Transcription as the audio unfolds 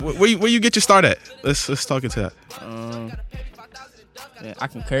Where you get your start at? Let's talk into that. Yeah, I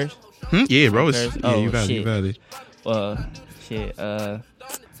can curse. Yeah, bro. Oh, you valid. Well, shit.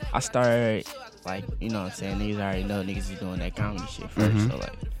 I started like, you know what I'm saying. Niggas already know niggas is doing that comedy shit first. So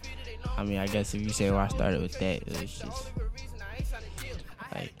like, I mean, I guess if you say where I started with that, it was just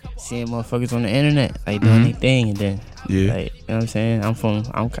like seeing motherfuckers on the internet like doing their thing, and then like, you know what I'm saying.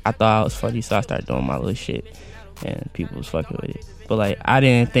 I thought I was funny, so I started doing my little shit, and people was fucking with it. But like, I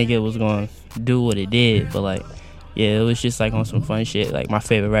didn't think it was gonna do what it did. But like, yeah, it was just like on some fun shit. Like my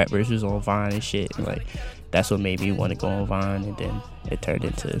favorite rappers was on Vine and shit. And, like that's what made me want to go on Vine, and then it turned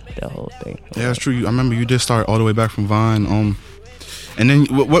into the whole thing. Yeah, that's true. I remember you did start all the way back from Vine. And then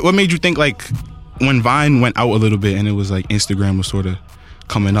what made you think like when Vine went out a little bit and it was like Instagram was sort of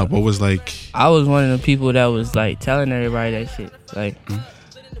coming up? What was like? I was one of the people that was like telling everybody that shit. Like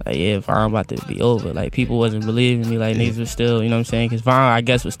yeah, Vine about to be over. Like people wasn't believing me. Like niggas was still, you know what I'm saying? Because Vine, I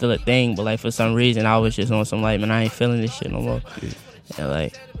guess, was still a thing. But like for some reason, I was just on some like, man, I ain't feeling this shit no more. And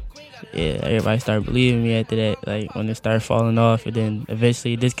like, yeah, everybody started believing me after that. Like when it started falling off, and then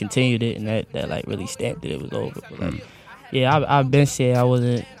eventually discontinued it, and that like really stamped it. It was over. But like, yeah, I've been said I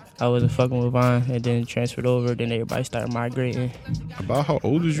wasn't fucking with Vine, and then transferred over. Then everybody started migrating. About how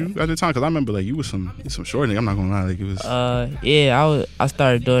old was you at the time? Because I remember like you was some short nigga. I'm not gonna lie, like it was. Yeah, I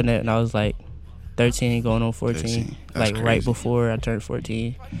started doing that, and I was like 13, going on 14. Like crazy. Right before I turned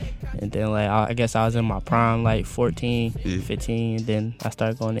 14, and then like I guess I was in my prime like 14, 15, and then I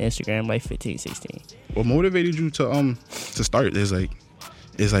started going to Instagram like 15, 16. What motivated you to start? Is like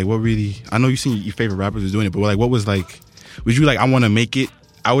what really? I know you seen your favorite rappers was doing it, but like what was like? Was you like I want to make it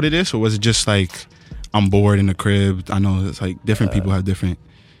out of this, or was it just like I'm bored in the crib? I know it's like different people have different.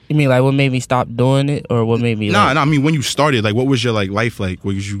 You mean like what made me stop doing it, or what made me? Nah, I mean when you started, like what was your like life like?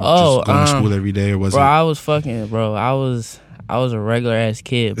 Was you just going to school every day, or was bro, it? I was fucking, bro. I was a regular ass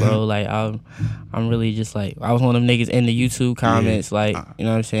kid, bro. Like I'm really just like I was one of them niggas in the YouTube comments, like you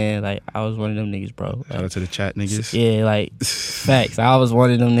know what I'm saying. Like I was one of them niggas, bro. Like, shout out to the chat niggas. Yeah, like facts. I was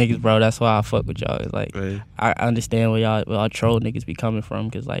one of them niggas, bro. That's why I fuck with y'all. It's like I understand where y'all troll niggas be coming from,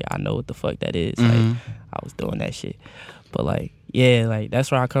 because like I know what the fuck that is. Like I was doing that shit, but like. Yeah, like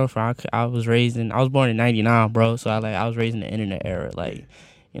that's where I come from. I was born in '99, bro. So I was raised in the internet era, like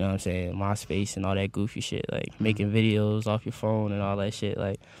you know what I'm saying, MySpace and all that goofy shit, like making videos off your phone and all that shit.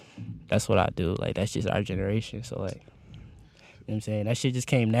 Like that's what I do. Like that's just our generation. So like, you know what I'm saying, that shit just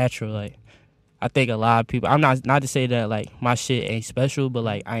came natural. Like I think a lot of people. I'm not to say that like my shit ain't special, but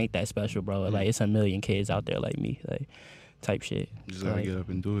like I ain't that special, bro. Like it's a million kids out there like me, like type shit. Just gotta get up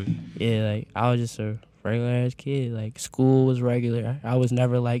and do it. Yeah, like I was just a regular ass kid. Like school was regular. I was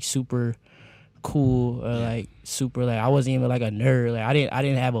never like super cool or like super like I wasn't even like a nerd. Like I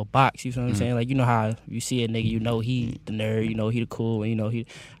didn't have a box. You know what I'm saying? Like you know how you see a nigga, you know he the nerd, you know he the cool, and you know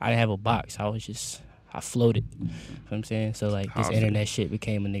I didn't have a box. I floated. You know what I'm saying? So like this internet shit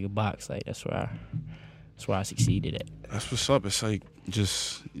became a nigga box. Like that's where I succeeded at. That's what's up. It's like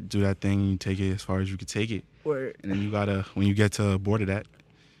just do that thing and you take it as far as you can take it. Word. And then you gotta when you get to bored of that,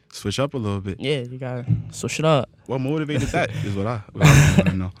 switch up a little bit. Yeah, you gotta switch it up. What motivated that is what I want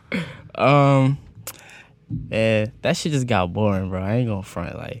to know. Yeah, that shit just got boring, bro. I ain't gonna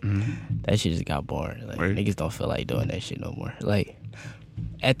front. Like that shit just got boring. Like niggas don't feel like doing that shit no more. Like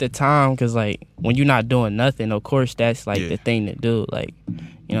at the time, cause like when you're not doing nothing, of course that's like the thing to do. Like you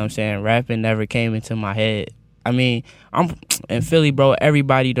know what I'm saying. Rapping never came into my head. I mean, I'm in Philly, bro.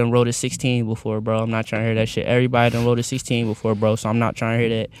 Everybody done wrote a 16 before, bro. I'm not trying to hear that shit. Everybody done wrote a 16 before, bro. So I'm not trying to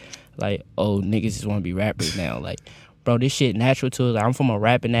hear that. Like, oh, niggas just want to be rappers now. Like, bro, this shit natural to us. Like, I'm from a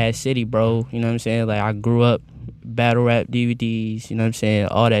rapping ass city, bro. You know what I'm saying? Like, I grew up battle rap DVDs. You know what I'm saying?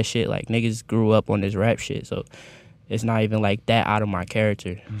 All that shit. Like, niggas grew up on this rap shit. So it's not even like that out of my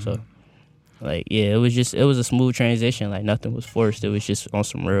character. So. Like, yeah, it was a smooth transition. Like, nothing was forced. It was just on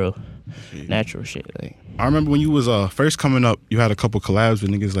some real natural shit. Like, I remember when you was first coming up, you had a couple collabs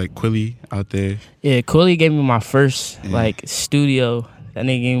with niggas like Quilly out there. Yeah, Quilly gave me my first, like, studio. That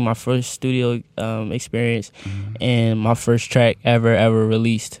nigga gave me my first studio experience. And my first track ever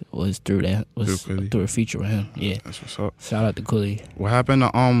released was through a feature with him. Yeah. That's what's up. Shout out to Quilly. What happened to,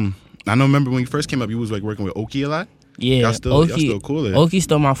 I know, remember when you first came up, you was, like, working with Oki a lot? Yeah, y'all still cool there. Oki's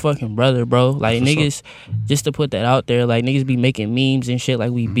still my fucking brother, bro. Like niggas, just to put that out there, like niggas be making memes and shit,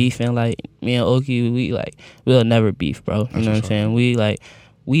 like we beefing. Like me and Oki, we'll never beef, bro. You know what I'm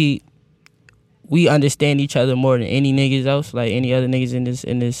saying? We understand each other more than any niggas else, like any other niggas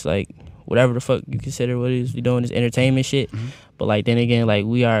in this like whatever the fuck you consider what it is we doing, this entertainment shit. But like then again, like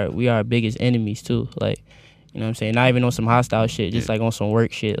we are biggest enemies too. Like You know what I'm saying? Not even on some hostile shit, just like on some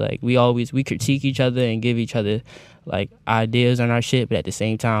work shit. Like we critique each other and give each other like ideas on our shit, but at the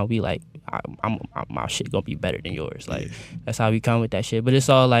same time we like my shit gonna be better than yours. Like that's how we come with that shit. But it's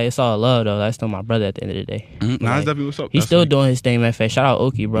all love though. That's still my brother at the end of the day. Mm-hmm. Nah, that's definitely what's up. He's still doing his thing, man. Shout out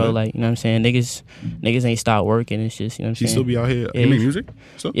Oki, bro. Yeah. Like, you know what I'm saying? Niggas ain't stopped working. It's just, you know what I'm saying? He still be out here. Yeah, he make music?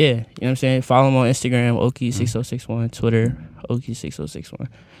 So? Yeah, you know what I'm saying? Follow him on Instagram, Oki6061, Twitter, Oki6061.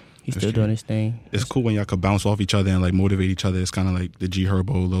 He's still doing his thing. It's cool when y'all could bounce off each other and like motivate each other. It's kind of like the G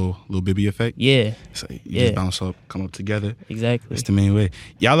Herbo little Bibby effect. Yeah. It's like you just bounce up, come up together. Exactly. It's the main way.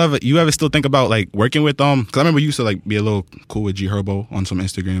 You ever still think about like working with Cause I remember you used to like be a little cool with G Herbo on some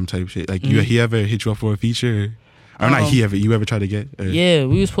Instagram type shit. Like he ever hit you up for a feature? Or not you ever tried to get? Yeah,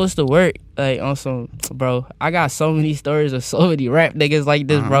 we was supposed to work like on some, bro. I got so many stories of so many rap niggas like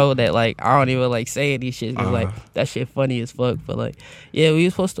this, bro, that like I don't even like say any shit because like that shit funny as fuck. But like, yeah, we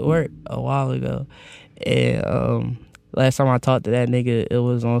was supposed to work a while ago, and last time I talked to that nigga, it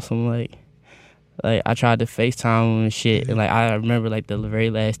was on some like I tried to FaceTime him and shit, and like I remember like the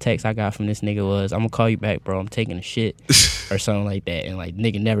very last text I got from this nigga was, "I'm gonna call you back, bro. I'm taking a shit," or something like that, and like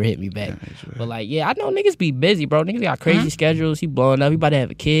nigga never hit me back. But like, yeah, I know niggas be busy, bro. Niggas got crazy schedules. He blowing up. He about to have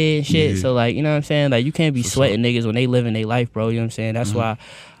a kid and shit. So like, you know what I'm saying? Like you can't be sweating niggas when they living their life, bro. You know what I'm saying? That's why.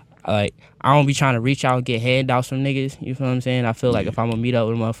 Like I don't be trying to reach out and get handouts from niggas. You feel what I'm saying? I feel like if I'm gonna meet up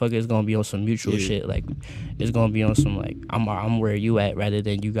with a motherfucker, it's gonna be on some mutual shit. Like it's gonna be on some like I'm where you at rather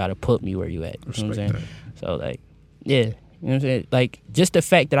than you gotta put me where you at. You know what I'm saying? So like, yeah, you know what I'm saying? Like just the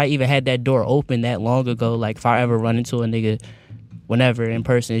fact that I even had that door open that long ago. Like if I ever run into a nigga whenever in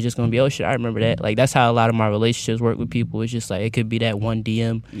person, it's just gonna be, oh shit, I remember that. Like that's how a lot of my relationships work with people. It's just like it could be that one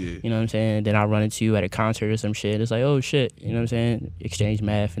DM, you know what I'm saying? And then I run into you at a concert or some shit. It's like, oh shit, you know what I'm saying? Exchange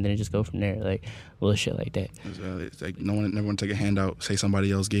math and then it just go from there. Like little shit like that. It's like never want to take a handout, say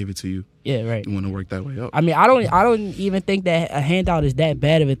somebody else gave it to you. Yeah, right. You want to work that way up. I mean, I don't even think that a handout is that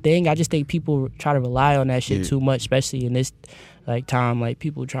bad of a thing. I just think people try to rely on that shit too much, especially in this like time. Like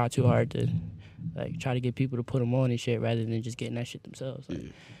people try too hard to like try to get people to put them on and shit rather than just getting that shit themselves.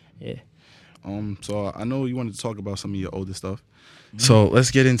 Like, yeah. So I know you wanted to talk about some of your older stuff. So let's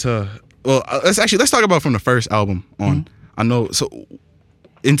get into. Well, let's talk about from the first album on. I know. So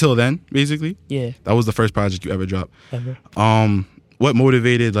until then, basically. Yeah. That was the first project you ever dropped. Ever. What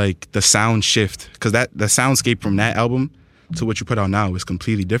motivated like the sound shift? Because the soundscape from that album to what you put out now is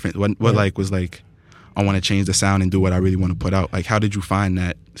completely different. What like was like, I want to change the sound and do what I really want to put out. Like, how did you find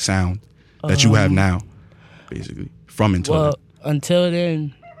that sound that you have now, basically, from until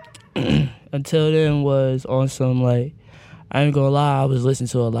then? Until then was on some like, I ain't gonna lie, I was listening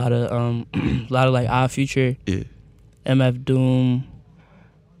to a lot of like Odd Future, MF Doom,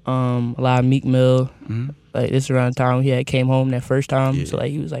 a lot of Meek Mill. Like this around the time he had came home that first time, so like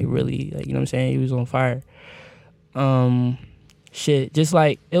he was like really like, you know what I'm saying, he was on fire. Shit, just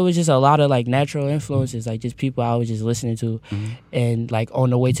like it was just a lot of like natural influences, like just people I was just listening to, and like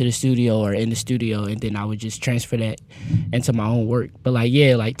on the way to the studio or in the studio, and then I would just transfer that into my own work. But like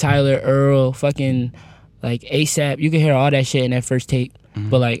like Tyler, Earl, fucking like ASAP, you can hear all that shit in that first tape.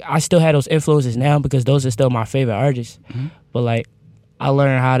 But like I still have those influences now because those are still my favorite artists. But like I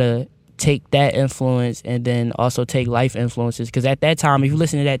learned how to take that influence and then also take life influences, because at that time if you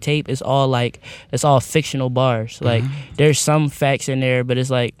listen to that tape, it's all fictional bars. Like there's some facts in there, but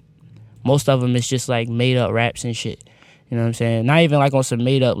it's like most of them is just like made up raps and shit, you know what I'm saying? Not even like on some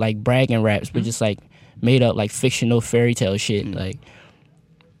made up like bragging raps, but just like made up like fictional fairy tale shit. Like,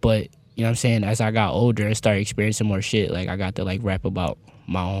 but you know what I'm saying, as I got older and started experiencing more shit, like I got to like rap about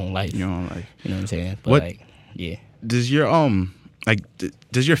my own life. Your own life, you know what I'm saying? But like, yeah. Does your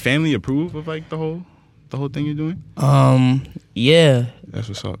does your family approve of like the whole thing you're doing? Yeah. That's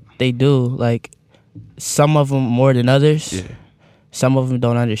what's up. They do. Like some of them more than others. Yeah. Some of them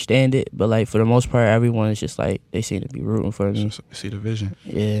don't understand it, but like for the most part, everyone is just like they seem to be rooting for me. See the vision.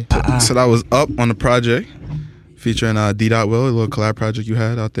 Yeah. So that was Up on the project featuring D. Will, a little collab project you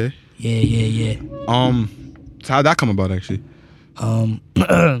had out there. Yeah. So how'd that come about actually?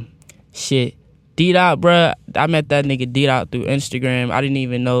 Shit. D-Dot, bruh, I met that nigga D-Dot through Instagram. I didn't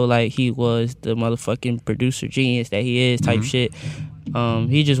even know like he was the motherfucking producer genius that he is type shit.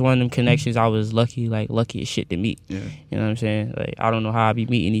 He just one of them connections I was lucky as shit to meet. Yeah. You know what I'm saying? Like I don't know how I be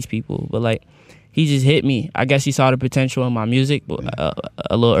meeting these people, but like he just hit me. I guess he saw the potential in my music, but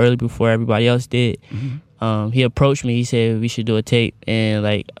a little early before everybody else did. He approached me. He said we should do a tape, and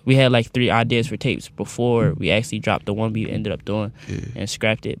like we had like 3 ideas for tapes before we actually dropped the one we ended up doing and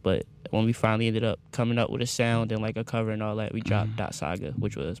scrapped it. But when we finally ended up coming up with a sound and like a cover and all that, we dropped Dot Saga,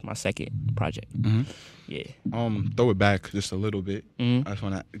 which was my second project. Yeah. Throw it back just a little bit. I just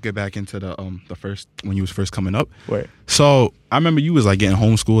want to get back into the first, when you was first coming up. Word. So I remember you was like getting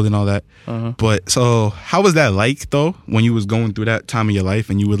homeschooled and all that. But so how was that like though, when you was going through that time of your life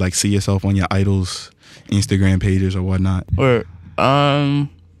and you would like see yourself on your idols' Instagram pages or whatnot? Or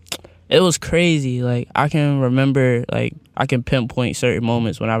it was crazy. Like I can remember, like I can pinpoint certain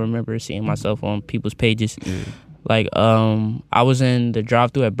moments when I remember seeing myself on people's pages. Yeah. Like I was in the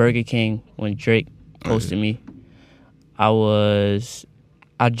drive-thru at Burger King when Drake posted me. I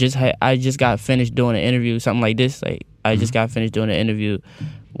just got finished doing an interview, something like this. Like I just got finished doing an interview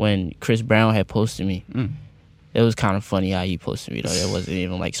when Chris Brown had posted me. It was kind of funny how he posted me though. It wasn't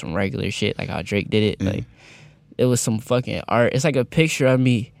even like some regular shit like how Drake did it. Like it was some fucking art. It's like a picture of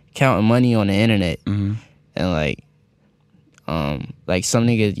me counting money on the internet, and like some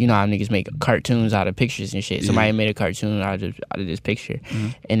niggas, you know how niggas make cartoons out of pictures and shit. Somebody made a cartoon out of this picture,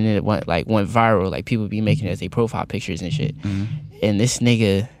 and then it went viral. Like people be making it as their profile pictures and shit. And this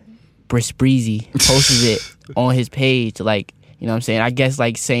nigga, Briss Breezy, posted it on his page, like, you know what I'm saying? I guess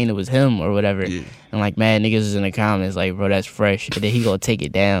like saying it was him or whatever. And like mad niggas was in the comments like, bro, that's fresh. And then he gonna take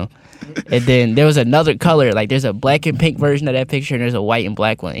it down. And then there was another color, like there's a black and pink version of that picture and there's a white and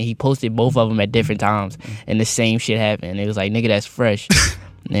black one. And he posted both of them at different times and the same shit happened. It was like, nigga, that's fresh.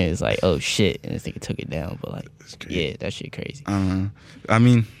 And it was like, oh shit. And this nigga took it down. But like, yeah, that shit crazy. I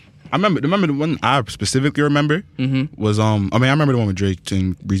mean, I remember the one I specifically remember was I remember the one with Drake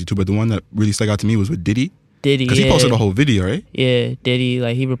and Breezy too, but the one that really stuck out to me was with Diddy. Because he posted the whole video, right? Yeah, Diddy,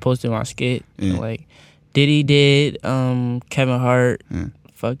 like he reposted my skit. Like Diddy did, Kevin Hart,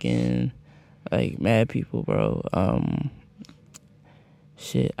 fucking like mad people, bro.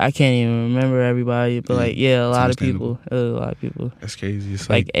 Shit, I can't even remember everybody, but like a lot of people. That's crazy. It's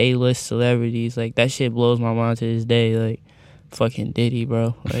like A-list celebrities, like that shit blows my mind to this day. Like fucking Diddy,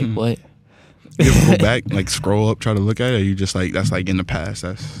 bro. Like what? You ever go back, like scroll up, try to look at it, or you just like that's like in the past?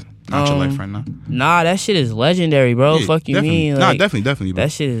 That's not your life right now. Nah, that shit is legendary, bro. Fuck you mean? Like, definitely, bro.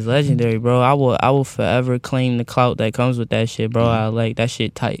 That shit is legendary, bro. I will forever claim the clout that comes with that shit, bro. I like that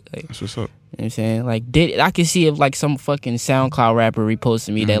shit tight. Like, that's what's up. You know what I'm saying? Like, I can see if like some fucking SoundCloud rapper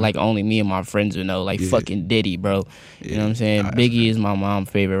reposted me that like only me and my friends would know. Like fucking Diddy, bro. You know what I'm saying? Biggie is my mom's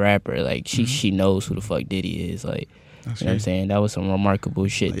favorite rapper. Like she knows who the fuck Diddy is. Like, that's you know what I'm saying? That was some remarkable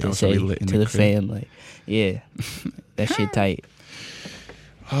shit to say to the fam. Like, yeah, that shit tight.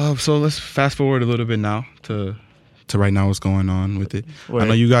 So let's fast forward a little bit now to right now. What's going on with it? I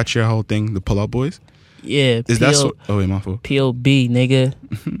know you got your whole thing, the Pull Out Boys. Yeah. Is that so? Oh wait, my fault. POB, nigga.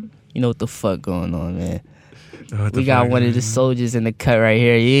 You know what the fuck going on, man. We got one of the soldiers in the cut right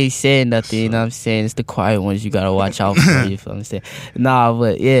here. He ain't saying nothing, you know what I'm saying? It's the quiet ones you gotta watch out for, you feel what I'm saying? Nah,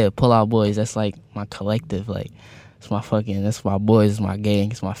 but yeah, Pull Out Boys, that's like my collective, like that's my boys, it's my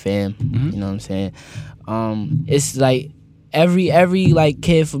gang, it's my fam. You know what I'm saying? It's like every like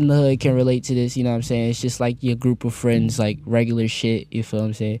kid from the hood can relate to this, you know what I'm saying? It's just like your group of friends, like regular shit, you feel what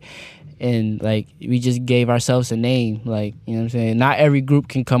I'm saying? And like we just gave ourselves a name, like, you know what I'm saying? Not every group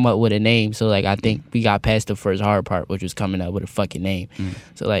can come up with a name, so like I think we got past the first hard part, which was coming up with a fucking name.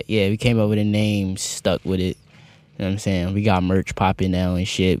 So like we came up with a name, stuck with it. You know what I'm saying? We got merch popping now and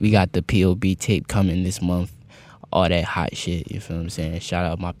shit. We got the POB tape coming this month. All that hot shit, you feel what I'm saying? Shout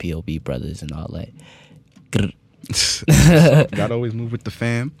out my POB brothers and all that. Gotta always move with the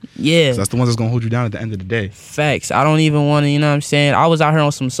fam. Yeah. So that's the ones that's gonna hold you down at the end of the day. Facts. I don't even want to, you know what I'm saying? I was out here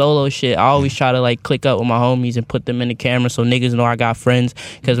on some solo shit. I always try to like click up with my homies and put them in the camera so niggas know I got friends.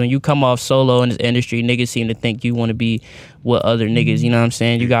 Because when you come off solo in this industry, niggas seem to think you want to be with other niggas, you know what I'm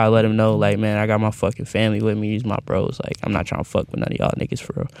saying? You gotta let them know, like, man, I got my fucking family with me. These my bros. Like, I'm not trying to fuck with none of y'all niggas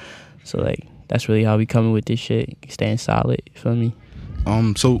for real. So like, that's really how we coming with this shit. Staying solid, you feel me?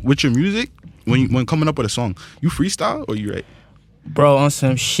 So with your music, when coming up with a song, you freestyle or you write? Bro, on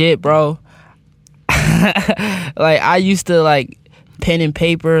some shit, bro. Like I used to like pen and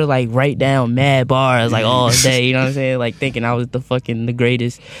paper, like write down mad bars like all day, you know what I'm saying? Like thinking I was the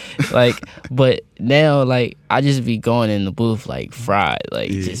greatest. Like, but now like I just be going in the booth like fried, like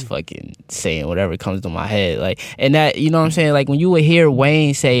just fucking saying whatever comes to my head. Like, and that, you know what I'm saying? Like when you would hear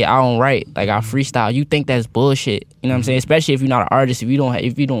Wayne say I don't write, like I freestyle, you think that's bullshit. You know what I'm saying? Especially if you're not an artist, if you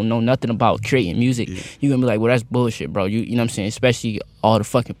don't know nothing about creating music, you're gonna be like, well, that's bullshit, bro. You know what I'm saying? Especially all the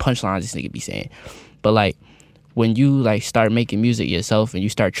fucking punchlines this nigga be saying. But like when you like start making music yourself and you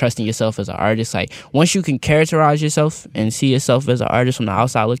start trusting yourself as an artist, like once you can characterize yourself and see yourself as an artist from the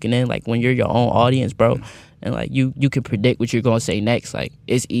outside looking in, like when you're your own audience, bro, and like you can predict what you're gonna say next, like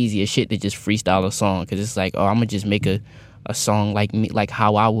it's easy as shit to just freestyle a song, because it's like, oh, I'm gonna just make a a song like me, like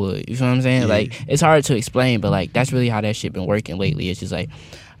how I would. You feel what I'm saying? Like it's hard to explain, but like that's really how that shit been working lately. It's just like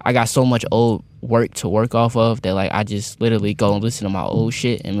I got so much old work to work off of that like I just literally go and listen to my old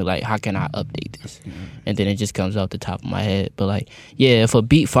shit and be like, how can I update this? And then it just comes off the top of my head. But like, yeah, if a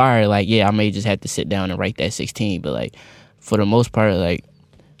beat fire, like I may just have to sit down and write that 16. But like for the most part, like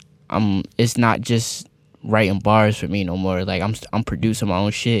it's not just writing bars for me no more. Like I'm producing my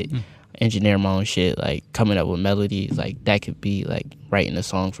own shit, engineering my own shit, like coming up with melodies. Like that could be like writing a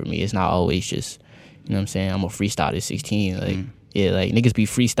song for me. It's not always just, you know what I'm saying, I'm a freestyle at 16. Like yeah, like niggas be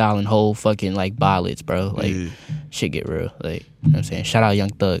freestyling whole fucking like ballads, bro. Like shit get real. Like, you know what I'm saying? Shout out Young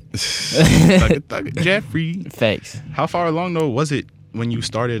Thug. Thug Jeffrey. Facts. How far along though was it when you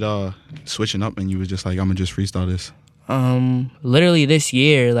started switching up and you was just like, I'm gonna just freestyle this? Literally this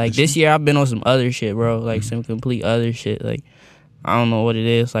year. Like this year I've been on some other shit, bro. Like some complete other shit. Like I don't know what it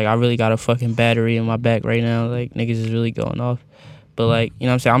is. Like I really got a fucking battery in my back right now. Like niggas is really going off. But like, you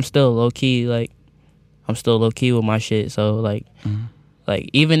know what I'm saying? I'm still low key, like I'm still low key with my shit. So like like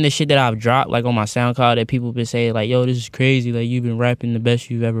even the shit that I've dropped like on my SoundCloud that people been saying like, yo, this is crazy, like you've been rapping the best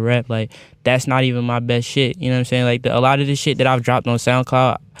you've ever rapped, like that's not even my best shit. You know what I'm saying? Like a lot of the shit that I've dropped on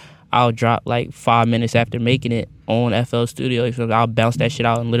SoundCloud, I'll drop like 5 minutes after making it on FL Studio. I'll bounce that shit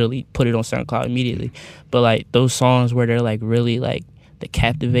out and literally put it on SoundCloud immediately. But like those songs where they're like really like the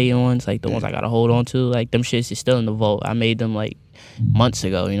captivating ones, like the ones I gotta hold on to, like them shits is still in the vault. I made them like months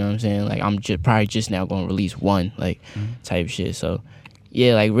ago, you know what I'm saying? Like I'm probably just now gonna release one, like type shit. So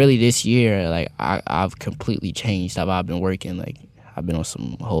yeah, like really this year, like I've completely changed how I've been working. Like I've been on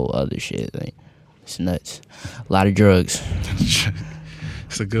some whole other shit. Like it's nuts. A lot of drugs.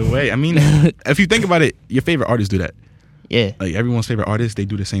 It's a good way. I mean, if you think about it, your favorite artists do that. Yeah. Like everyone's favorite artists, they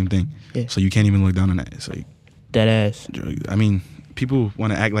do the same thing. Yeah. So you can't even look down on that. It's like dead ass. I mean, people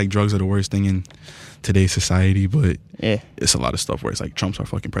want to act like drugs are the worst thing in today's society, but it's a lot of stuff where it's like Trump's our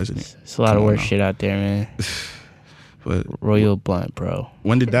fucking president. It's a lot of worse shit out there, man. But Royal Blunt, bro.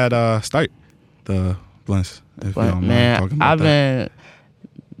 When did that start? The blunts? Man, I've been.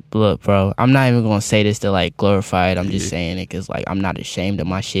 Look, bro, I'm not even gonna say this to like glorify it. I'm just saying it because like I'm not ashamed of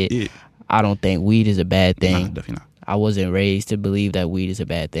my shit. Yeah. I don't think weed is a bad thing. Nah, definitely not. I wasn't raised to believe that weed is a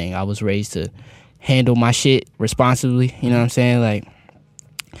bad thing. I was raised to handle my shit responsibly. You know what I'm saying? Like,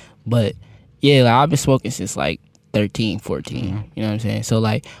 but yeah, like I've been smoking since like 13, 14. You know what I'm saying? So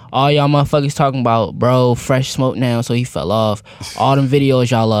like all y'all motherfuckers talking about, bro, fresh smoke now, so he fell off. All them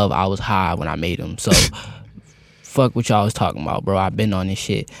videos y'all love, I was high when I made them. So fuck what y'all was talking about, bro. I've been on this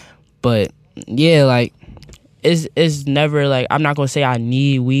shit. But yeah, like it's never like I'm not gonna say I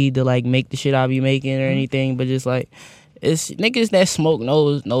need weed to like make the shit I be making or anything, but just like it's niggas that smoke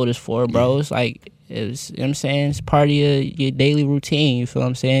know this for, bro. It's like it's, you know what I'm saying, it's part of your daily routine. You feel what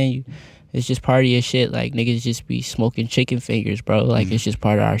I'm saying? It's just part of your shit. Like niggas just be smoking chicken fingers, bro. Like it's just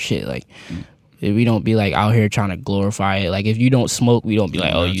part of our shit. Like we don't be like out here trying to glorify it. Like if you don't smoke, we don't be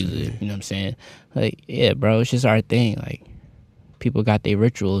like, oh, use it. You know what I'm saying? Like yeah, bro, it's just our thing. Like people got their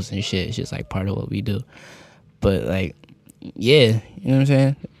rituals and shit. It's just like part of what we do. But like yeah, you know what I'm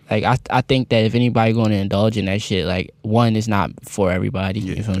saying? Like I think that if anybody going to indulge in that shit, like one is not for everybody.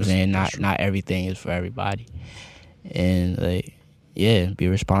 You know what I'm saying? Not everything is for everybody. And like yeah, be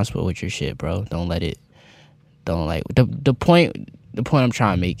responsible with your shit, bro. Don't like the point I'm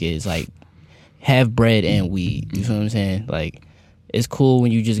trying to make is like have bread and weed. You feel what I'm saying? Like it's cool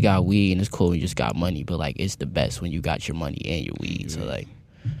when you just got weed and it's cool when you just got money, but like it's the best when you got your money and your weed. So like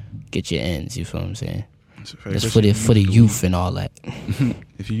get your ends, you feel what I'm saying? It's for the youth and all that.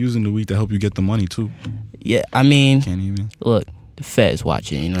 If you're using the weed to help you get the money too. Yeah, I mean, can't even. Look, the Fed's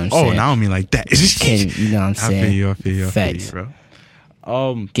watching, you know what I'm saying? Oh, now I don't mean like that. You know what I'm saying? I feel you, Facts. bro.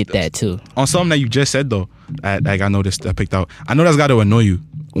 Get that too. On something that you just said though, like I noticed I picked out. I know that's got to annoy you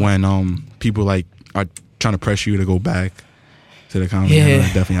when people like are trying to press you to go back to the comedy. Yeah,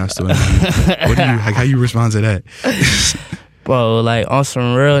 that definitely has to annoy you. What do you like? How you respond to that? Bro, like on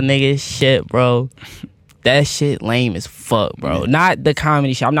some real nigga shit, bro. That shit lame as fuck, bro. Not the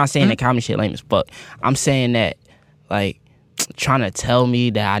comedy shit. I'm not saying the comedy shit lame as fuck. I'm saying that like trying to tell me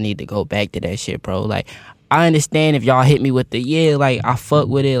that I need to go back to that shit, bro. Like I understand if y'all hit me with the like I fuck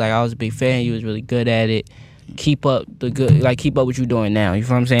with it, like I was a big fan, you was really good at it. Keep up what you doing now. You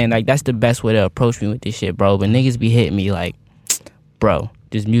feel what I'm saying? Like that's the best way to approach me with this shit, bro. But niggas be hitting me like, bro,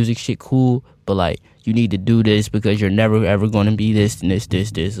 this music shit cool, but like you need to do this because you're never ever gonna be this and this.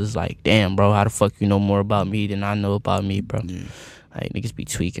 It's like, damn, bro, how the fuck you know more about me than I know about me, bro? Yeah. Like niggas be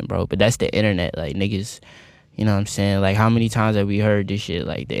tweaking, bro. But that's the internet. Like niggas, you know what I'm saying? Like how many times have we heard this shit?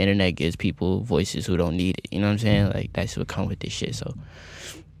 Like the internet gives people voices who don't need it. You know what I'm saying? Like that's what come with this shit. So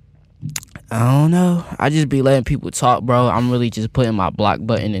I don't know. I just be letting people talk, bro. I'm really just putting my block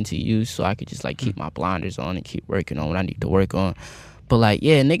button into use so I could just like keep my blinders on and keep working on what I need to work on. But like,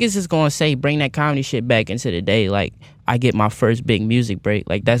 yeah, niggas is gonna say bring that comedy shit back into the day. Like, I get my first big music break.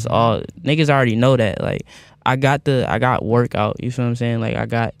 Like, that's all. Niggas already know that. Like, I got work out. You feel what I'm saying? Like, I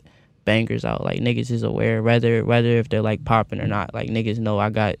got bangers out. Like, niggas is aware whether if they're like popping or not. Like, niggas know I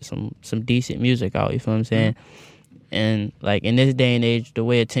got some decent music out. You feel what I'm saying? And like in this day and age, the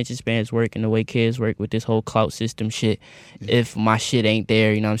way attention spans work and the way kids work with this whole clout system shit, if my shit ain't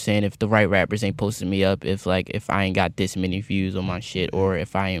there, you know what I'm saying, if the right rappers ain't posting me up, if I ain't got this many views on my shit, or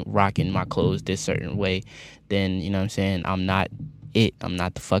if I ain't rocking my clothes this certain way, then, you know what I'm saying, I'm not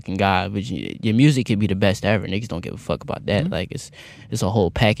the fucking guy. But your music could be the best ever. Niggas don't give a fuck about that. Like, it's a whole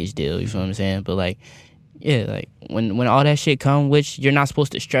package deal, you feel what I'm saying? But like, yeah, like when all that shit come, which you're not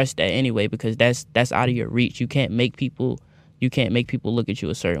supposed to stress that anyway, because that's out of your reach. You can't make people look at you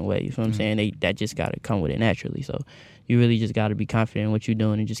a certain way. You feel what I'm saying? That just gotta come with it naturally. So you really just gotta be confident in what you're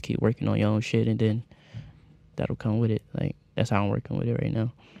doing and just keep working on your own shit, and then that'll come with it. Like, that's how I'm working with it right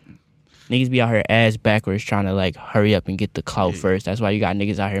now. Niggas be out here ass backwards trying to like hurry up and get the clout first. That's why you got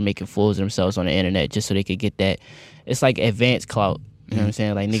niggas out here making fools of themselves on the internet just so they could get that. It's like advanced clout. You know what I'm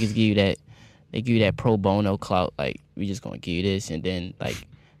saying? Like, niggas give you that. They give you that pro bono clout, like, we just gonna give you this, and then, like,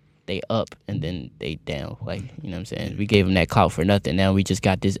 they up, and then they down, like, you know what I'm saying? We gave them that clout for nothing. Now we just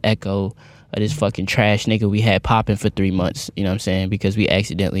got this echo of this fucking trash nigga we had popping for 3 months, you know what I'm saying? Because we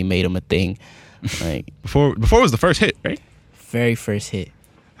accidentally made him a thing. Like, before was the first hit, right? Very first hit.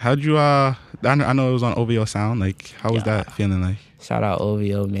 How'd you, I know it was on OVO Sound, like, how was that feeling like? Shout out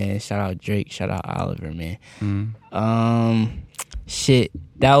OVO, man. Shout out Drake. Shout out Oliver, man. Shit,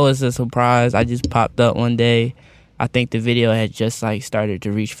 that was a surprise. I just popped up one day. I think the video had just like started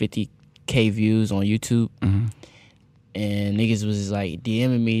to reach 50K views on YouTube. And niggas was just like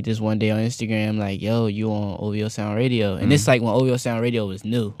DMing me this one day on Instagram, like, yo, you on OVO Sound Radio. And it's like when OVO Sound Radio was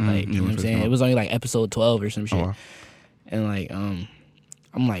new. Like, you know what I'm saying? It was only like episode 12 or some shit. Oh, wow. And like,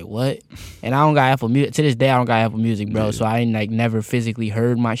 I'm like, what? And I don't got Apple Music. To this day, I don't got Apple Music, bro. So I ain't like never physically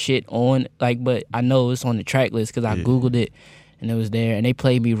heard my shit on, like, but I know it's on the track list because I Googled it. And it was there, and they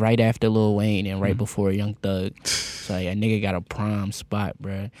played me right after Lil Wayne and right before Young Thug. So like, a nigga got a prime spot,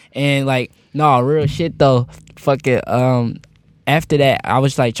 bro. And like, no, real shit though. Fucking after that, I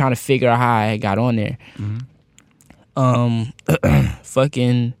was like trying to figure out how I got on there.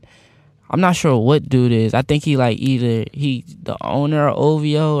 Fucking, I'm not sure what dude is. I think he like either he the owner of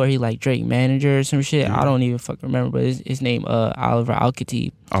OVO or he like Drake manager or some shit. I don't even fucking remember, but his name Oliver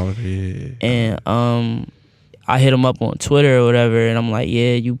Al-Khatib. Oliver, yeah. And I hit him up on Twitter or whatever, and I'm like,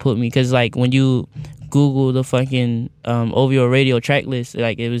 yeah, you put me, because like when you Google the fucking OVO radio track list,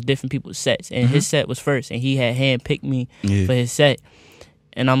 like it was different people's sets, and his set was first, and he had handpicked me for his set.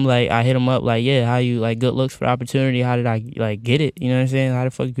 And I'm like, I hit him up like, yeah, how you, like, good looks for opportunity, how did I like get it, you know what I'm saying, how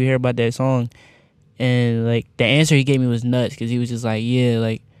the fuck did you hear about that song? And like the answer he gave me was nuts, because he was just like, yeah,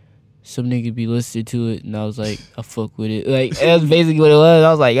 like some nigga be listening to it, and I was like, I fuck with it. Like, that's basically what it was.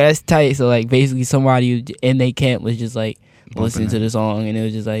 I was like, that's tight. So like basically somebody in they camp was just like listening to the song, and it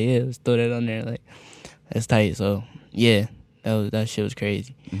was just like, yeah, let's throw that on there. Like, that's tight. So yeah, that shit was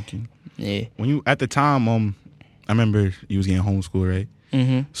crazy. Okay. Yeah. When you at the time, I remember you was getting homeschooled,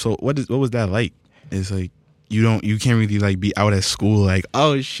 right? So what was that like? It's like you can't really like be out at school like,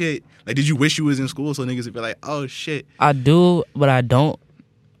 oh shit. Like, did you wish you was in school so niggas would be like, oh shit? I do, but I don't.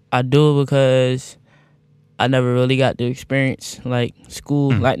 I do it because I never really got to experience like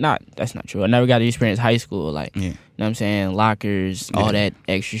school. That's not true. I never got to experience high school. Like, you know what I'm saying? Lockers, all that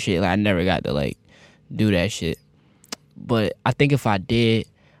extra shit. Like, I never got to like do that shit. But I think if I did,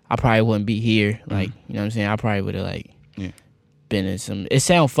 I probably wouldn't be here. Like, you know what I'm saying? I probably would have like been in some. It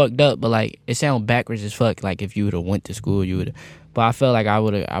sound fucked up, but like it sound backwards as fuck. Like if you would have went to school, you would. But I felt like I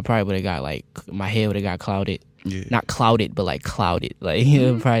probably would have got like my head would have got clouded. Yeah. Not clouded, but like clouded. Like, you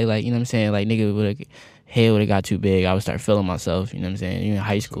know, probably like, you know what I'm saying? Like, nigga would have, head would have got too big. I would start feeling myself, you know what I'm saying? Even in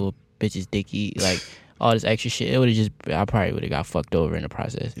high school, bitches dicky, like all this extra shit. It would have just, I probably would have got fucked over in the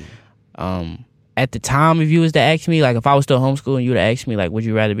process. At the time, if you was to ask me, like if I was still homeschooled and you would have asked me, like, would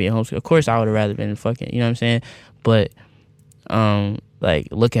you rather be in homeschool? Of course, I would have rather been fucking, you know what I'm saying? But, like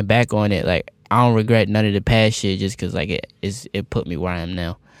looking back on it, like I don't regret none of the past shit just because like it put me where I am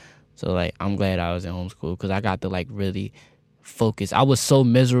now. So, like, I'm glad I was in homeschool because I got to, like, really focus. I was so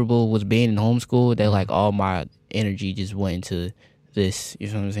miserable with being in homeschool that, like, all my energy just went into this. You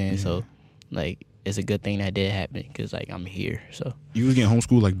know what I'm saying? So, like, it's a good thing that did happen because, like, I'm here. So you was getting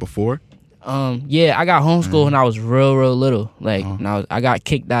homeschooled, like, before? Yeah, I got homeschooled when I was real little. Like, I got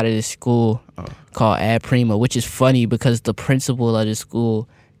kicked out of this school called Ad Prima, which is funny because the principal of the school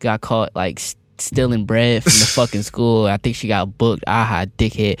got caught like stealing bread from the fucking school. I think she got booked. Aha,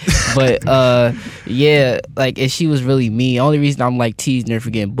 dickhead. But yeah, like, and she was really mean. Only reason I'm like teasing her for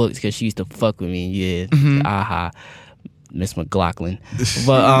getting booked because she used to fuck with me. Yeah, aha, Miss McLaughlin.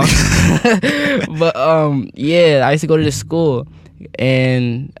 But yeah, I used to go to this school,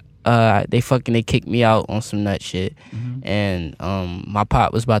 and they kicked me out on some nut shit. And my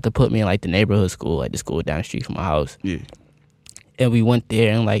pop was about to put me in like the neighborhood school, like the school down the street from my house. Yeah. And we went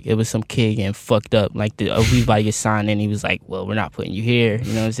there, and like it was some kid getting fucked up. Like we was about to get signed in. He was like, "Well, we're not putting you here."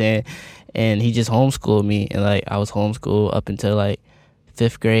 You know what I'm saying? And he just homeschooled me, and like I was homeschooled up until like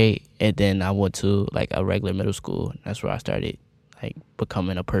 5th grade, and then I went to like a regular middle school. That's where I started like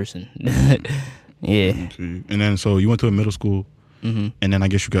becoming a person. Yeah. And then so you went to a middle school, and then I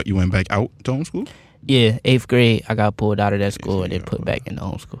guess you went back out to homeschool. Yeah, 8th grade, I got pulled out of that school and then put back in the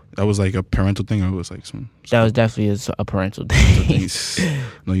homeschool. That was like a parental thing, or it was like some... That was definitely a parental thing.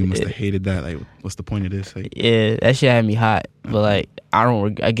 No, you must have hated that. Like, what's the point of this? Like, yeah, that shit had me hot. But like, I don't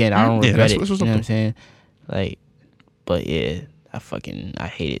regret it. You know what I'm saying? Like, but yeah, I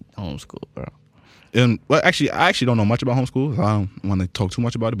hated homeschool, bro. Well, actually, I don't know much about homeschool. So I don't want to talk too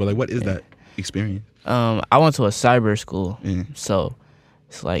much about it. But like, what is that experience? I went to a cyber school, so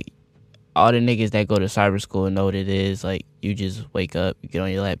it's like all the niggas that go to cyber school know what it is. Like, you just wake up, you get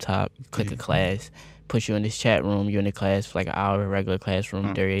on your laptop, you click a class, put you in this chat room, you're in the class for like an hour, regular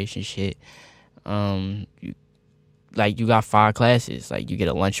classroom duration shit. You got 5 classes. Like, you get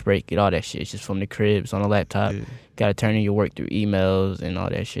a lunch break, get all that shit. It's just from the cribs on the laptop. Gotta turn in your work through emails and all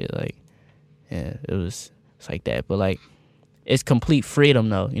that shit. Like, yeah, it's like that. But like, it's complete freedom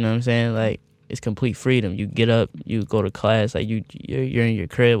though. You know what I'm saying? Like, it's complete freedom. You get up, you go to class, like you're in your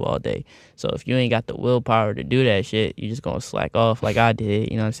crib all day. So if you ain't got the willpower to do that shit, you just gonna slack off like I did.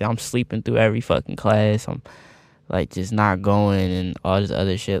 You know what I'm saying? I'm sleeping through every fucking class. I'm like just not going and all this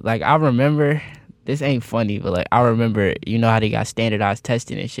other shit. Like, I remember, this ain't funny, but like I remember, you know how they got standardized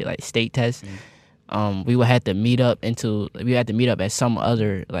testing and shit, like state tests. We would have to meet up at some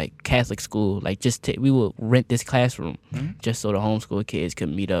other like Catholic school, like we would rent this classroom just so the homeschool kids could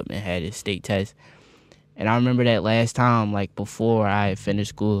meet up and had this state test. And I remember that last time, like before I had finished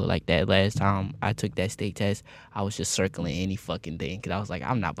school, like that last time I took that state test, I was just circling any fucking thing because I was like,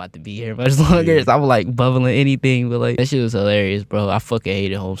 I'm not about to be here much longer. So I was like bubbling anything, but like that shit was hilarious, bro. I fucking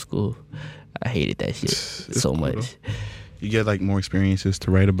hated homeschool. I hated that shit so much. You get like more experiences to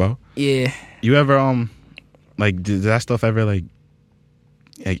write about. Yeah. You ever like did that stuff ever like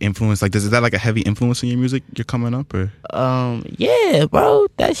influence, like is that like a heavy influence in your music? You're coming up or? Yeah, bro.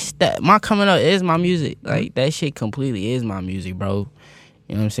 That my coming up is my music. Like that shit completely is my music, bro.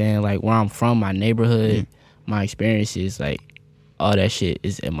 You know what I'm saying? Like where I'm from, my neighborhood, my experiences, like all that shit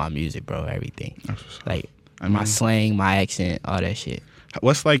is in my music, bro. Everything. Like my slang, my accent, all that shit.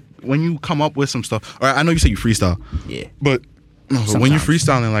 What's like when you come up with some stuff? Or I know you say you freestyle. Yeah. But when you're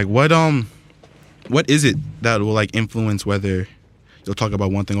freestyling, like what is it that will like influence whether you'll talk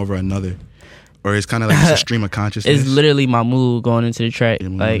about one thing over another, or it's kind of like just a stream of consciousness? It's literally my mood going into the track.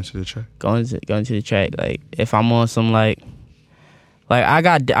 Going into the track. Like if I'm on some like I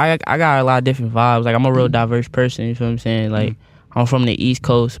got a lot of different vibes. Like I'm a real diverse person. You feel what I'm saying? Like I'm from the East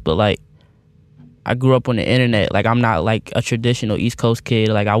Coast, but like I grew up on the internet. Like I'm not like a traditional East Coast kid.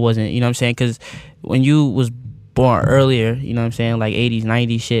 Like I wasn't. You know what I'm saying? Because when you was born earlier, you know what I'm saying, like 80s,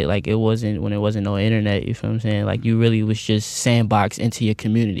 90s shit, like it wasn't no internet, you feel what I'm saying? Like you really was just sandboxed into your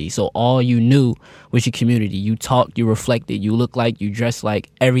community. So all you knew was your community. You talked, you reflected, you looked like, you dressed like,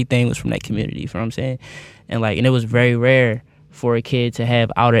 everything was from that community, you feel what I'm saying? And like, and it was very rare for a kid to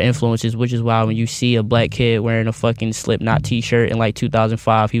have outer influences, which is why when you see a black kid wearing a fucking Slipknot t-shirt in like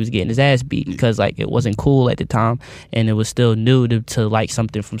 2005, he was getting his ass beat because like it wasn't cool at the time and it was still new to like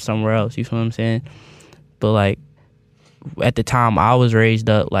something from somewhere else, you feel what I'm saying? But like at the time I was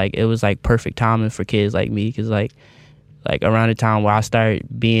raised up, like it was like perfect timing for kids like me, because like around the time where I started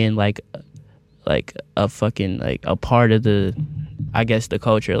being like a fucking like a part of the, I guess, the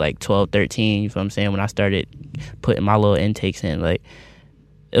culture, like 12, 13, you know what I'm saying, when I started putting my little intakes in, like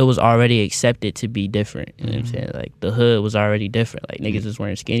it was already accepted to be different, you know what I'm saying? Like the hood was already different. Like niggas was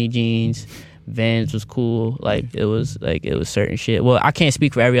wearing skinny jeans, Vans was cool, like it was certain shit. Well, I can't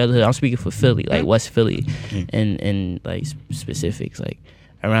speak for every other hood. I'm speaking for Philly, like West Philly, and like specifics. Like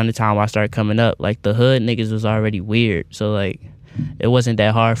around the time I started coming up, like the hood niggas was already weird. So like it wasn't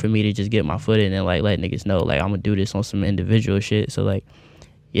that hard for me to just get my foot in and like let niggas know like I'm gonna do this on some individual shit. So like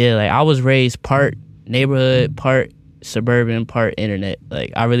yeah, like I was raised part neighborhood, part suburban, part internet.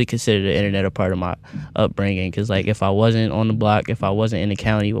 Like, I really consider the internet a part of my upbringing, because like if I wasn't on the block, if I wasn't in the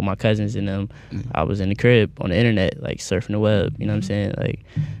county with my cousins and them, I was in the crib on the internet, like surfing the web, you know what I'm saying, like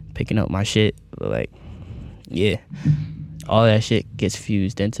picking up my shit. But like, yeah, all that shit gets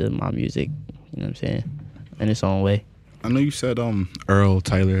fused into my music, you know what I'm saying, in its own way. I know you said Earl,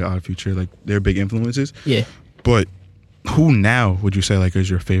 Tyler, Odd Future, like they're big influences. Yeah. But who now would you say like is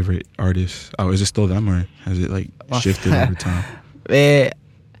your favorite artist? Oh, is it still them, or has it like shifted over time? Man,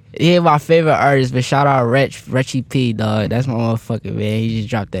 he ain't my favorite artist, but shout out Retchy P, dog. That's my motherfucker, man. He just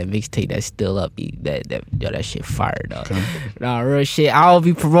dropped that mixtape that's still up. That shit fire, dog. Okay. Nah, real shit. I don't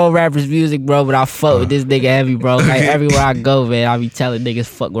be promoting rappers' music, bro, but I fuck with this nigga heavy, bro. Like everywhere I go, man, I be telling niggas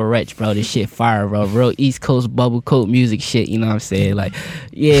fuck with Retch, bro. This shit fire, bro. Real East Coast bubble coat music shit, you know what I'm saying? Like,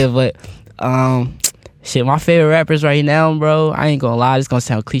 yeah, but shit, my favorite rappers right now, bro, I ain't gonna lie, it's gonna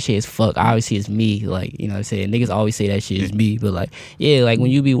sound cliche as fuck. Obviously, it's me. Like, you know what I'm saying? Niggas always say that shit is me. But, like, yeah, like,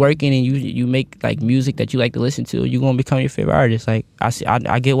 when you be working and you make, like, music that you like to listen to, you gonna become your favorite artist. Like,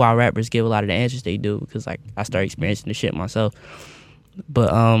 I get why rappers give a lot of the answers they do, because, like, I start experiencing the shit myself.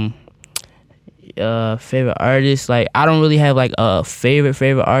 But, favorite artist, like, I don't really have, like, a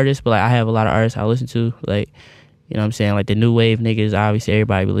favorite artist, but, like, I have a lot of artists I listen to, like, you know what I'm saying? Like, the new wave niggas, obviously,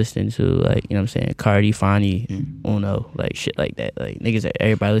 everybody be listening to, like, you know what I'm saying? Cardi, Fonny, Uno, like, shit like that. Like, niggas,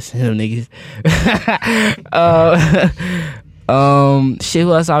 everybody listen to them niggas. Shit,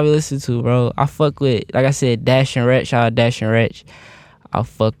 who else I be listening to, bro? I fuck with, like I said, Dash and Retch. Shout out Dash and Retch. I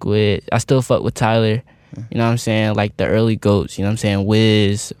still fuck with Tyler. You know what I'm saying? Like, the early GOATs, you know what I'm saying?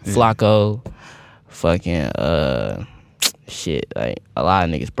 Wiz, Flacco, fucking, shit, like, a lot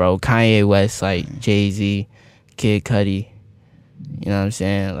of niggas, bro. Kanye West, like, Jay-Z. Kid Cudi, you know what I'm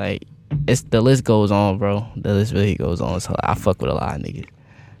saying? Like, it's the list goes on, bro. The list really goes on. So I fuck with a lot of niggas.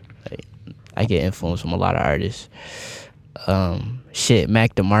 Like, I get influence from a lot of artists. Shit,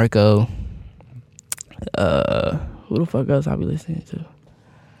 Mac DeMarco. Who the fuck else I be listening to?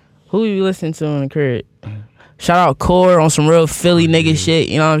 Who you be listening to in the crib? Shout out Core on some real Philly nigga shit.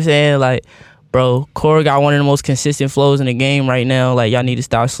 You know what I'm saying? Like, bro, Core got one of the most consistent flows in the game right now. Like, y'all need to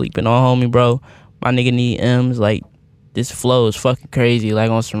stop sleeping on homie, bro. My nigga need M's. Like, this flow is fucking crazy, like,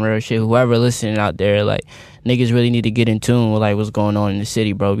 on some real shit. Whoever listening out there, like, niggas really need to get in tune with, like, what's going on in the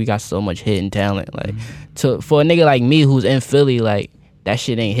city, bro. We got so much hidden talent. Like, for a nigga like me who's in Philly, like, that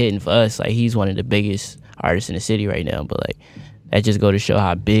shit ain't hidden for us. Like, he's one of the biggest artists in the city right now. But, like, that just go to show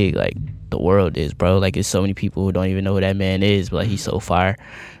how big, like, the world is, bro. Like, there's so many people who don't even know who that man is, but, like, he's so fire. You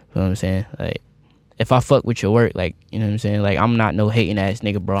know what I'm saying? Like, if I fuck with your work, like, you know what I'm saying? Like, I'm not no hating ass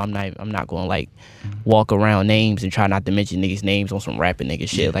nigga, bro. I'm not gonna, like, walk around names and try not to mention niggas' names on some rapping nigga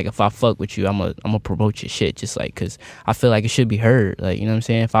shit. Like, if I fuck with you, I'm gonna promote your shit, just, like, cause I feel like it should be heard. Like, you know what I'm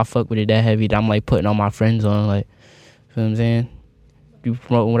saying? If I fuck with it that heavy, I'm, like, putting all my friends on, like, you know what I'm saying? You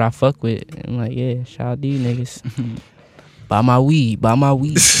promoting what I fuck with. And I'm like, yeah, shout out to you niggas. Buy my weed.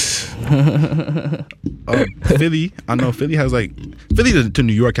 Philly, I know Philly has, like, Philly to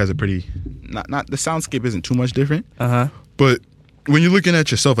New York has a pretty, not the soundscape isn't too much different. But when you're looking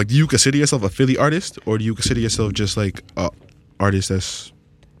at yourself, like, do you consider yourself a Philly artist, or do you consider yourself just like a artist that's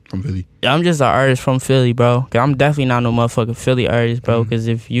from Philly? Yeah, I'm just an artist from Philly, bro. I'm definitely not no motherfucking Philly artist, bro. Because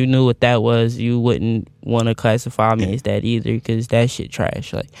if you knew what that was, you wouldn't want to classify me as that either. Because that shit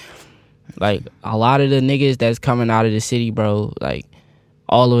trash. Like a lot of the niggas that's coming out of the city, bro. Like,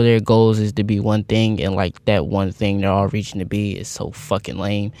 all of their goals is to be one thing, and, like, that one thing they're all reaching to be is so fucking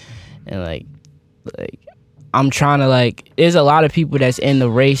lame. And, like I'm trying to, like, there's a lot of people that's in the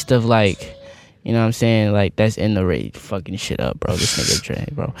race of, like, you know what I'm saying? Like, that's in the race. Fucking shit up, bro. This nigga Dre,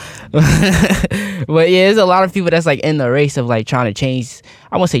 bro. But, yeah, there's a lot of people that's, like, in the race of, like, trying to change,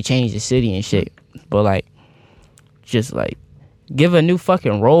 I won't say change the city and shit, but, like, just, like, give a new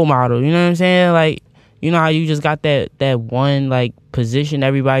fucking role model. You know what I'm saying? Like, you know how you just got that one, like, position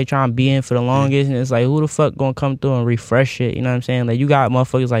everybody trying to be in for the longest, and it's like, who the fuck gonna come through and refresh it? You know what I'm saying? Like, you got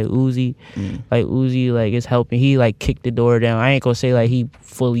motherfuckers like Uzi. Like, Uzi, like, is helping. He, like, kicked the door down. I ain't gonna say, like, he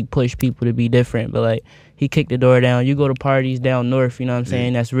fully pushed people to be different, but, like, he kicked the door down. You go to parties down north, you know what I'm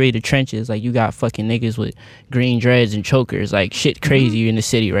saying? That's really the trenches. Like, you got fucking niggas with green dreads and chokers. Like, shit crazy in the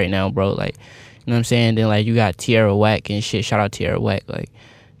city right now, bro. Like, you know what I'm saying? Then, like, you got Tierra Whack and shit. Shout out Tierra Whack. Like,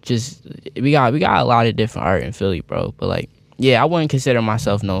 just, we got a lot of different art in Philly, bro. But, like, yeah, I wouldn't consider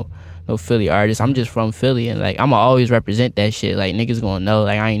myself no Philly artist. I'm just from Philly, and, like, I'ma always represent that shit. Like, niggas gonna know.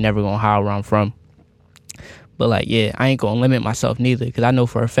 Like, I ain't never gonna hide where I'm from. But, like, yeah, I ain't gonna limit myself neither, because I know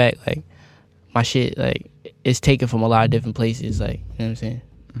for a fact, like, my shit, like, it's taken from a lot of different places. Like, you know what I'm saying?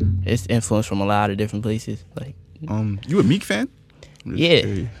 It's influenced from a lot of different places. Like, you a Meek fan?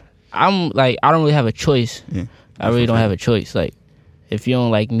 Yeah. I'm, like, I don't really have a choice. Yeah. I really don't have a choice. Like, if you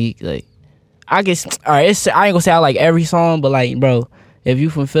don't like Meek, like, I guess, all right, I ain't gonna say I like every song, but like, bro, if you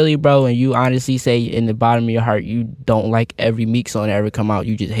from Philly, bro, and you honestly say in the bottom of your heart you don't like every Meek song that ever come out,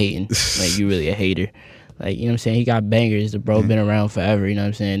 you just hating. Like, you really a hater. Like, you know what I'm saying? He got bangers. The bro been around forever, you know what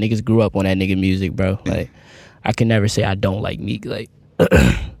I'm saying? Niggas grew up on that nigga music, bro. Like, I can never say I don't like Meek. Like,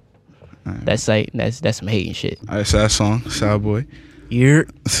 that's some hating shit. All right, so that song, Sad Boy. Yeah.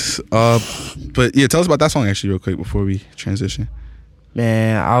 But yeah, tell us about that song actually real quick before we transition.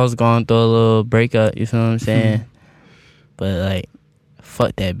 Man, I was going through a little breakup, you feel what I'm saying? But like,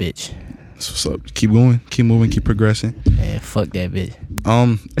 fuck that bitch. That's what's up. Keep going, keep moving, keep progressing. Man, fuck that bitch.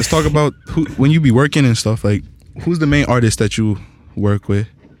 Let's talk about when you be working and stuff, like, who's the main artist that you work with?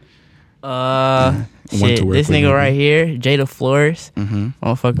 Shit, this nigga right here, Jada Flores,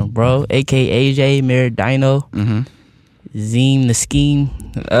 motherfucking bro, aka AJ Meridino, Zeem the Scheme,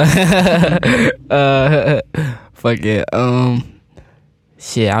 fuck it,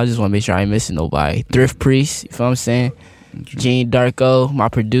 shit, I just want to make sure I ain't missing nobody. Thrift Priest, you feel what I'm saying? Gene Darko, my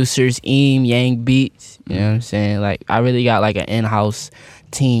producers, Yang Beats, you know what I'm saying? Like, I really got like an in-house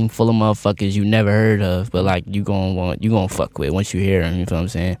team full of motherfuckers you never heard of, but like you gonna fuck with once you hear them, you feel what I'm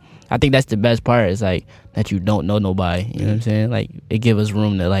saying? I think that's the best part, is like that you don't know nobody, you know what I'm saying? Like, it give us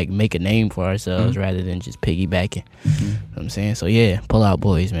room to like make a name for ourselves rather than just piggybacking. You know what I'm saying? So yeah, Pull Out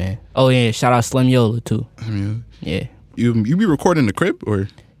Boys, man. Oh yeah, shout out Slim Yola too. Yeah. You be recording the crib, or?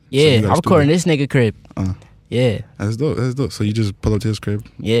 Yeah, I'm recording this nigga crib. Yeah. That's dope. So you just pull up to his crib?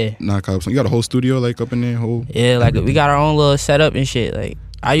 Yeah. Knock out. So you got a whole studio like up in there? Yeah, like we got our own little setup and shit. Like,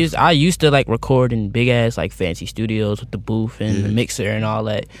 I used to like record in big ass like fancy studios with the booth and the mixer and all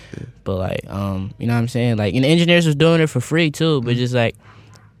that. But like, you know what I'm saying? Like, and the engineers was doing it for free too, but just like,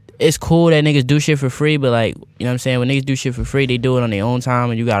 it's cool that niggas do shit for free, but like, you know what I'm saying, when niggas do shit for free, they do it on their own time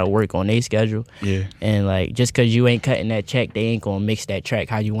and you gotta work on their schedule. Yeah. And like, just cause you ain't cutting that check, they ain't gonna mix that track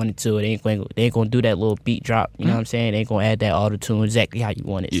how you want it to. They ain't gonna do that little beat drop, you know what I'm saying? They ain't gonna add that auto-tune exactly how you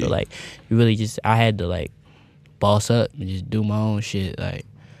want it. So like, you really just, I had to like boss up and just do my own shit, like,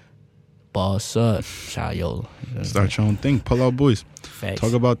 boss up, Child Yola. You know, start your own thing, Pull Out Boys. Facts.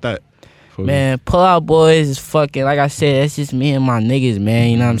 Talk about that. Man, Pull Out Boys is fucking, like I said, that's just me and my niggas,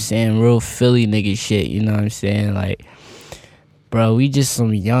 man. You know what I'm saying? Real Philly nigga shit, you know what I'm saying? Like, bro, we just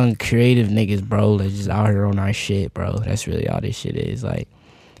some young, creative niggas, bro, that's just out here on our shit, bro. That's really all this shit is. Like,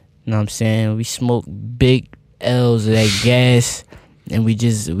 you know what I'm saying? We smoke big L's of that gas, and we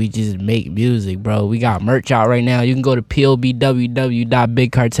just make music, bro. We got merch out right now. You can go to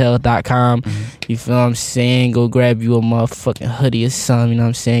pobww.bigcartel.com. You feel what I'm saying? Go grab you a motherfucking hoodie or something, you know what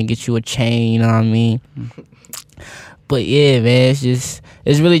I'm saying? Get you a chain, you know what I mean? But yeah, man, it's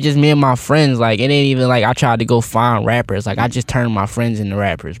really just me and my friends. Like, it ain't even like I tried to go find rappers. Like, I just turned my friends into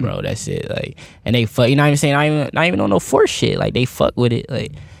rappers, bro. That's it. Like, and they fuck, you know what I'm saying? Not even on no force shit. Like, they fuck with it.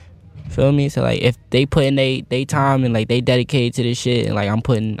 Like, feel me? So like, if they put in they time and like they dedicated to this shit, and like I'm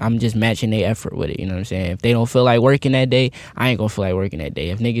just matching their effort with it, you know what I'm saying? If they don't feel like working that day, I ain't gonna feel like working that day.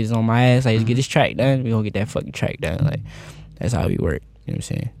 If niggas on my ass, like, let's get this track done, we gonna get that fucking track done. Like, that's how we work, you know what I'm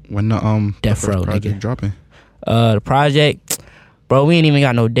saying? When the Death Row project nigga dropping? The project, bro, we ain't even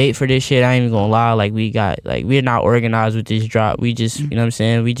got no date for this shit. I ain't even gonna lie. Like, we're not organized with this drop. We just, you know what I'm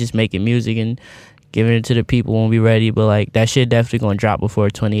saying? We just making music and giving it to the people when we ready. But like, that shit definitely gonna drop before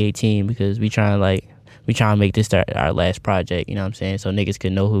 2018, because we trying to make this our last project, you know what I'm saying? So niggas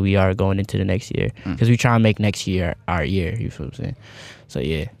can know who we are going into the next year, because we trying to make next year our year, you feel what I'm saying? So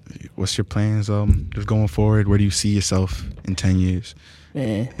yeah. What's your plans just going forward? Where do you see yourself in 10 years?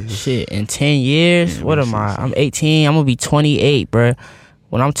 Man, shit, in 10 years, what am I? I'm 18, I'm gonna be 28, bro.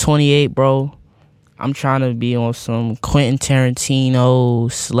 When I'm 28, bro, I'm trying to be on some Quentin Tarantino /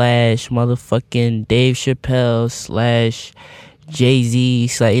 motherfucking Dave Chappelle /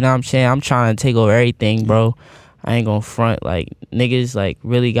 Jay-Z / you know what I'm saying? I'm trying to take over everything, bro. I ain't gonna front. Like, niggas like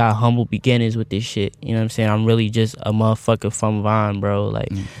really got humble beginnings with this shit, you know what I'm saying? I'm really just a motherfucker from Vine, bro.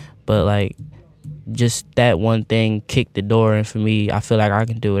 Like, but like, just that one thing kicked the door in for me. I feel like I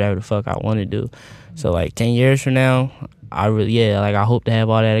can do whatever the fuck I want to do. So like, 10 years from now, I hope to have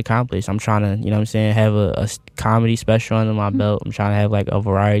all that accomplished. I'm trying to, you know what I'm saying, have a comedy special under my belt. I'm trying to have like a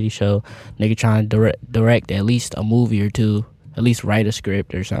variety show. Nigga trying to direct at least a movie or two, at least write a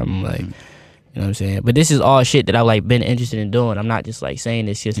script or something, like, you know what I'm saying? But this is all shit that I've like been interested in doing. I'm not just like saying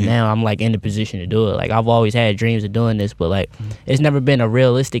this just now. I'm like in the position to do it. Like, I've always had dreams of doing this, but like, it's never been a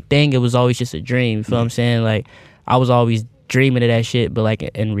realistic thing. It was always just a dream. You feel what I'm saying? Like, I was always dreaming of that shit, but like,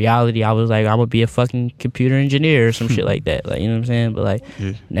 in reality, I was like, I'm gonna be a fucking computer engineer or some shit like that. Like, you know what I'm saying? But like,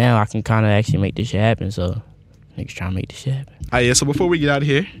 now I can kind of actually make this shit happen. So niggas trying to make this shit happen. All right, yeah. So before we get out of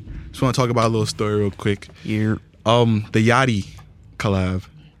here, just want to talk about a little story real quick. The Yachty collab.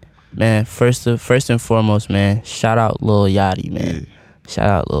 Man, first and foremost, man, shout out Lil Yachty, man. Yeah. Shout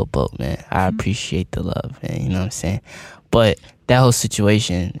out Lil Boat, man. I appreciate the love, man. You know what I'm saying? But that whole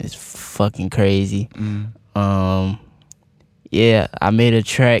situation is fucking crazy. Yeah, I made a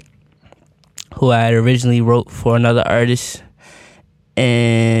track who I had originally wrote for another artist,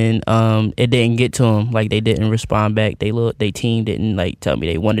 and it didn't get to him. Like, they didn't respond back. They team didn't like tell me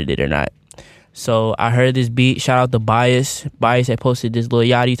they wanted it or not. So I heard this beat. Shout out to Bias. Bias had posted this Lil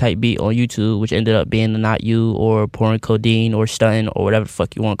Yachty type beat on YouTube, which ended up being the Not You or Pouring Codeine or Stunting or whatever the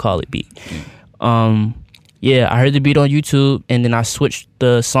fuck you want to call it beat. Yeah, I heard the beat on YouTube, and then I switched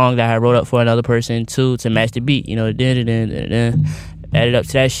the song that I wrote up for another person to match the beat. You know, added up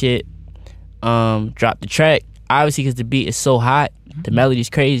to that shit. Dropped the track. Obviously, because the beat is so hot, the melody's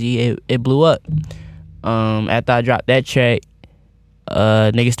crazy. It blew up. After I dropped that track,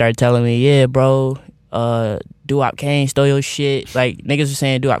 niggas started telling me, yeah, bro, Doo-Wop Kane stole your shit. Like, niggas were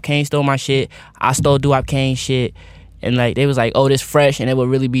saying Doo-Wop Kane stole my shit. I stole Doo-Wop Kane shit. And, like, they was like, oh, this fresh, and it would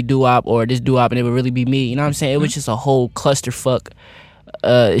really be Doo-Wop, or this Doo-Wop, and it would really be me. You know what I'm saying? It was just a whole clusterfuck.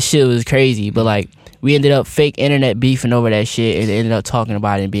 Shit was crazy. But, like, we ended up fake internet beefing over that shit, and ended up talking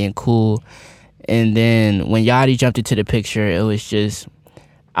about it and being cool. And then when Yachty jumped into the picture, it was just...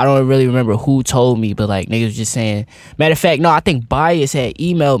 I don't really remember who told me, but, like, niggas was just saying... Matter of fact, no, I think Bias had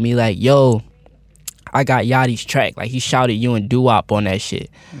emailed me, like, yo, I got Yachty's track. Like, he shouted you and Doo-Wop on that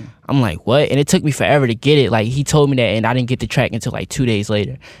shit. I'm like, what? And it took me forever to get it. Like, he told me that, and I didn't get the track until, like, 2 days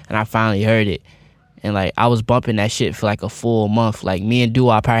later. And I finally heard it. And, like, I was bumping that shit for, like, a full month. Like, me and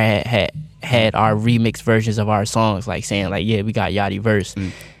Doo-Wop probably had our remix versions of our songs, like, saying, like, yeah, we got Yachty verse.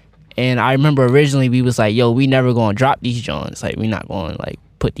 And I remember originally we was like, yo, we never gonna drop these joints. Like, we not gonna, like,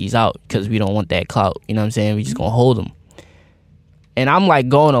 put these out because we don't want that clout. You know what I'm saying? We just gonna hold them. And I'm like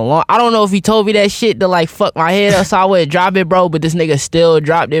going along. I don't know if he told me that shit to like fuck my head up so I wouldn't drop it, bro. But this nigga still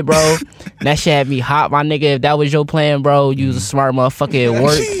dropped it, bro. That shit had me hot, my nigga. If that was your plan, bro, you was a smart motherfucker. It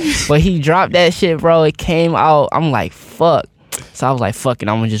worked. But he dropped that shit, bro. It came out. I'm like, fuck. So I was like, fuck it,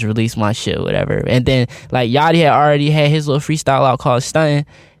 I'm gonna just release my shit, whatever. And then like Yachty had already had his little freestyle out called Stunting.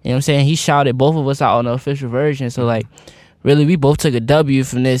 You know what I'm saying? He shouted both of us out on the official version. So like, really, we both took a W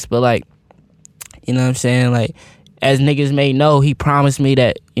from this. But like, you know what I'm saying? Like, as niggas may know, he promised me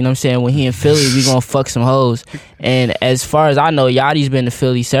that, you know what I'm saying, when he in Philly, we gonna fuck some hoes. And as far as I know, Yachty's been to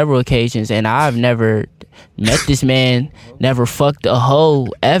Philly several occasions, and I've never met this man, never fucked a hoe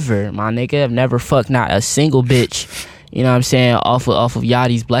ever, my nigga. I've never fucked not a single bitch. You know what I'm saying? Off of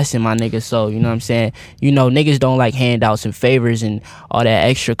Yachty's blessing, my nigga. So, you know what I'm saying? You know, niggas don't like handouts and favors and all that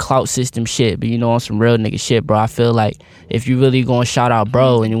extra clout system shit. But, you know, on some real nigga shit, bro, I feel like if you really gonna shout out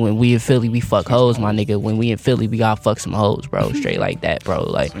bro, and when we in Philly, we fuck hoes, my nigga. When we in Philly, we gotta fuck some hoes, bro. Straight like that, bro.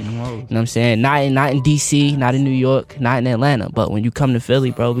 Like, you know what I'm saying? Not in D.C., not in New York, not in Atlanta. But when you come to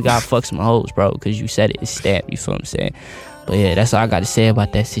Philly, bro, we gotta fuck some hoes, bro. Because you said it, it's stamped. You feel what I'm saying? But yeah, that's all I got to say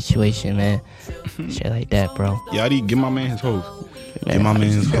about that situation, man. Shit like that, bro. Yachty, give my man his hoes. Give my man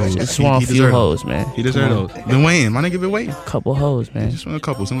his hoes. Just want a few hoes, man. He deserves those. Been waiting. My nigga been waiting. Couple hoes, man. Just want a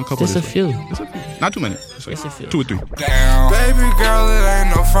couple. Just a few. Not too many. Just a few. 2 or 3. Damn. Baby girl, it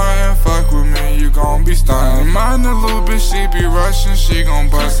ain't no fun. Fuck with me, you gon' be stunning. Mind a little bitch, she be rushing. She gon'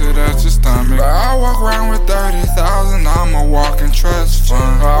 bust it at your stomach. But I walk around with that